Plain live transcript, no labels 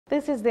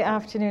This is the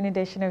afternoon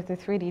edition of the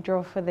 3D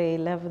draw for the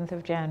 11th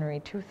of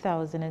January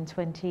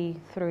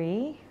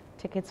 2023.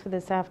 Tickets for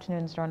this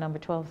afternoon's draw number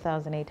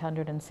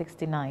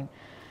 12,869.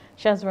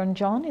 Shazron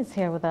John is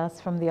here with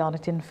us from the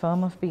auditing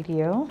firm of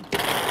BDO.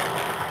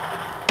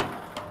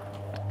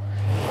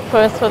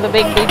 First for the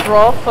big D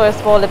draw,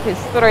 first ball up is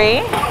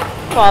 3,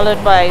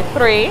 followed by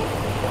 3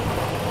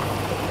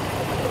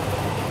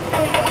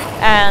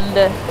 and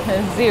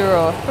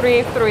 0.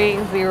 3,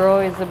 3, 0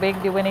 is the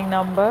big D winning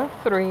number.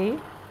 3,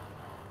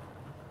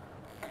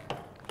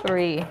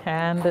 3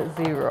 and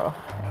 0.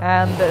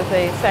 And the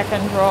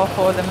second draw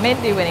for the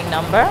midday winning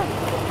number.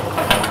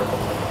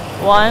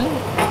 1,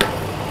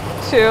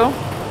 2,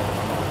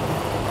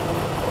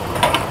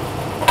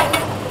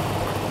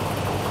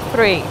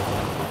 3.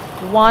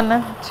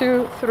 1,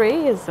 2,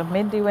 3 is the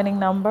midday winning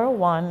number.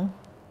 1,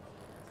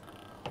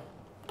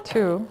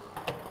 2,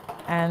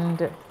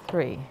 and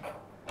 3.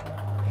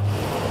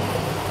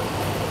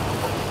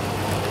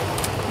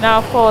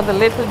 Now for the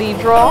little D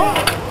draw.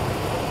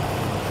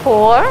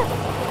 4,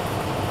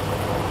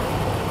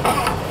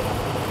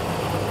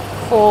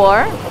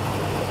 4,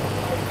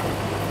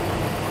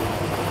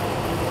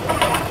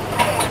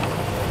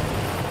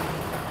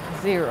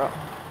 0.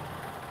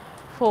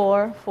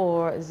 4,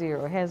 4,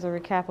 0. Here's a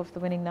recap of the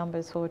winning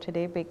numbers for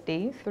today. Big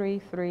D, 3,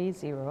 3,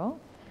 0.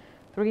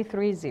 3,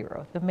 3,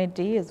 0. The mid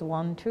D is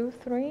 1, 2,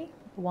 3.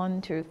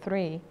 1, 2,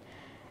 3.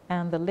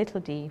 And the little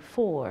D,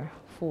 4,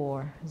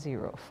 4,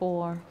 0.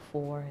 4,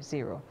 4,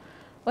 0.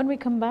 When we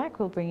come back,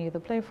 we'll bring you the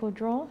playful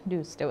draw.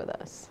 Do stay with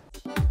us.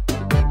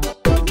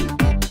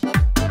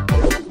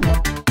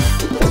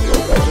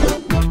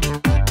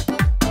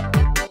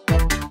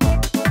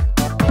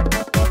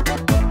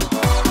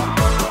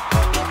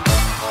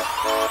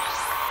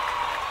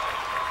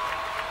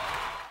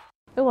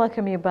 We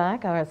welcome you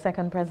back. Our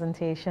second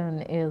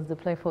presentation is the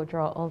playful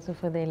draw also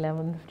for the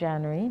 11th of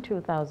January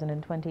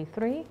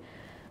 2023.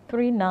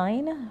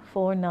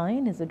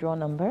 3949 is the draw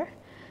number.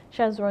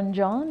 Shazron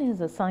John is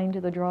assigned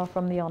to the draw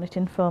from the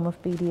auditing firm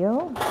of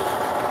BDO.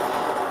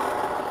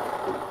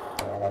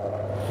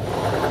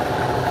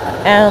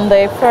 And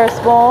the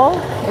first ball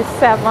is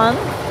 7,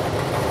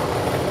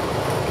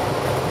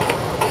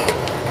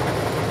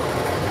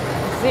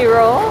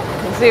 0,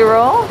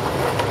 0,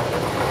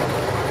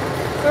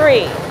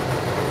 3,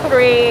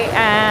 3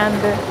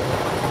 and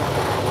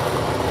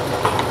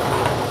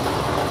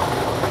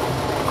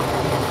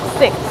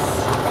 6.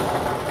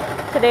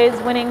 Today's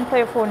winning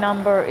playful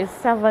number is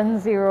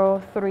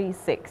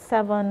 7036.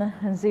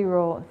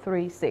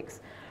 7036.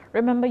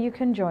 Remember, you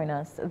can join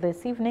us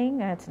this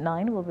evening at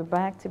 9. We'll be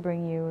back to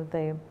bring you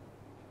the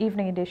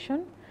evening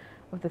edition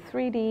of the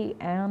 3D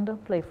and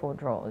playful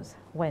draws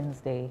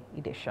Wednesday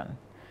edition.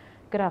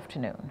 Good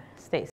afternoon. Stay safe.